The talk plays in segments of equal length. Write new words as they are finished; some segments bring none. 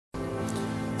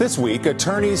This week,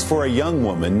 attorneys for a young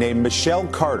woman named Michelle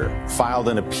Carter filed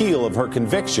an appeal of her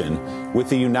conviction with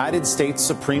the United States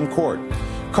Supreme Court.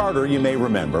 Carter, you may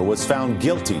remember, was found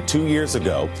guilty 2 years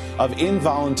ago of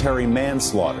involuntary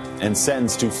manslaughter and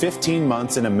sentenced to 15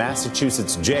 months in a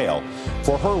Massachusetts jail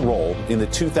for her role in the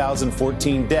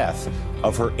 2014 death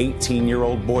of her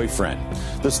 18-year-old boyfriend.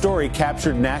 The story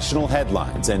captured national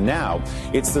headlines, and now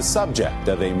it's the subject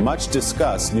of a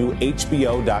much-discussed new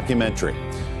HBO documentary.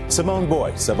 Simone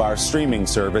Boyce of our streaming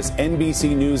service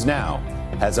NBC News Now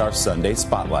has our Sunday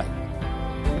Spotlight.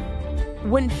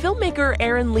 When filmmaker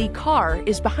Erin Carr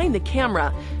is behind the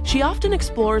camera, she often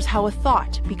explores how a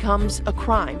thought becomes a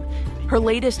crime. Her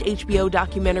latest HBO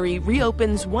documentary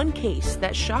reopens one case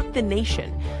that shocked the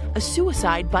nation, a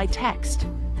suicide by text.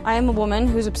 I am a woman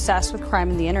who's obsessed with crime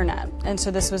and the internet, and so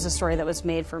this was a story that was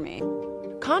made for me.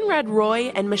 Conrad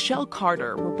Roy and Michelle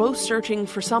Carter were both searching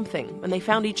for something when they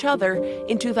found each other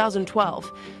in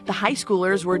 2012. The high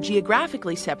schoolers were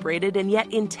geographically separated and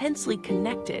yet intensely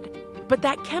connected. But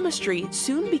that chemistry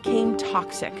soon became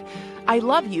toxic. "I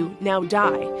love you, now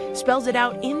die" spells it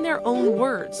out in their own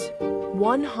words,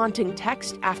 one haunting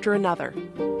text after another.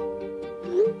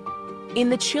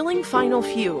 In the chilling final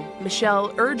few,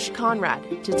 Michelle urged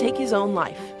Conrad to take his own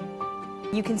life.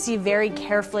 You can see very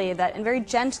carefully that, and very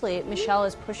gently, Michelle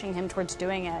is pushing him towards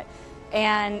doing it.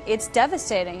 And it's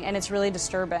devastating, and it's really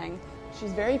disturbing.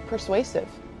 She's very persuasive.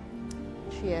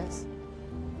 She is.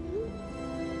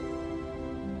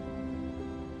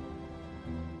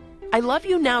 I Love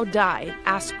You Now Die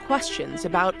asks questions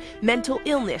about mental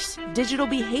illness, digital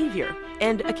behavior,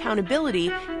 and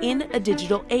accountability in a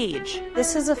digital age.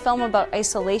 This is a film about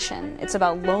isolation. It's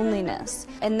about loneliness.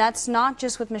 And that's not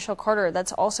just with Michelle Carter,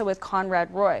 that's also with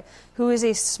Conrad Roy, who is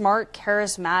a smart,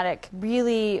 charismatic,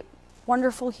 really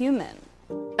wonderful human.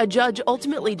 A judge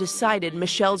ultimately decided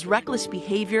Michelle's reckless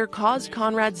behavior caused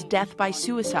Conrad's death by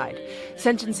suicide,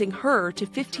 sentencing her to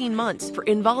 15 months for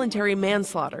involuntary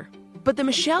manslaughter. But the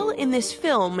Michelle in this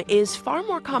film is far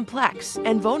more complex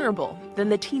and vulnerable than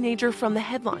the teenager from the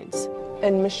headlines.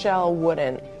 And Michelle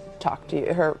wouldn't talk to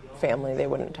you, her family, they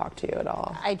wouldn't talk to you at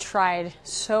all. I tried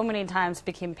so many times, it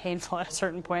became painful at a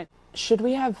certain point. Should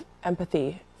we have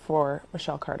empathy for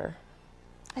Michelle Carter?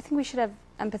 I think we should have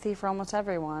empathy for almost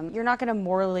everyone. You're not going to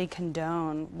morally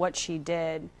condone what she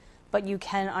did, but you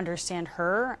can understand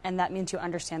her, and that means you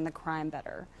understand the crime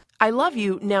better. I Love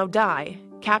You Now Die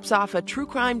caps off a true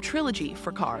crime trilogy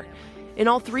for Carr. In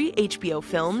all 3 HBO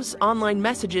films, online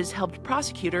messages helped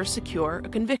prosecutors secure a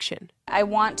conviction. I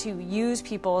want to use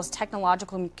people's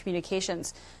technological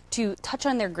communications to touch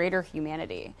on their greater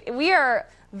humanity. We are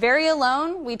very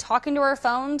alone. We talk into our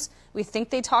phones. We think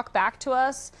they talk back to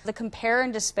us. The compare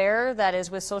and despair that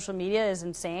is with social media is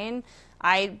insane.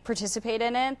 I participate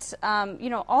in it.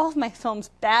 All of my films,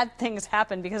 bad things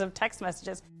happen because of text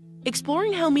messages.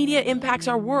 Exploring how media impacts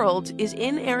our world is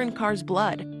in Erin Carr's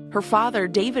blood. Her father,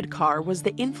 David Carr, was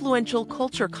the influential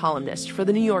culture columnist for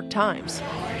the New York Times.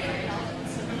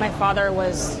 My father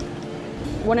was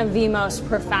one of the most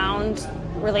profound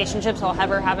relationships I'll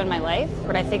ever have in my life.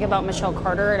 When I think about Michelle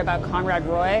Carter and about Conrad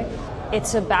Roy,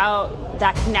 it's about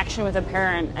that connection with a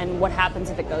parent and what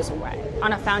happens if it goes away.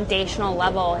 On a foundational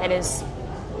level, it has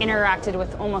interacted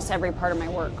with almost every part of my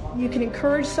work. You can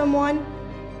encourage someone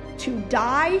to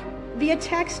die via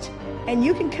text, and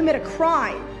you can commit a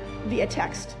crime via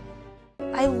text.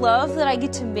 I love that I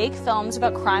get to make films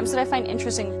about crimes that I find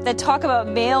interesting, that talk about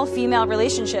male-female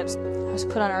relationships. I was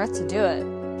put on earth to do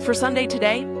it. For Sunday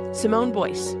Today, Simone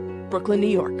Boyce, Brooklyn, New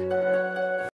York.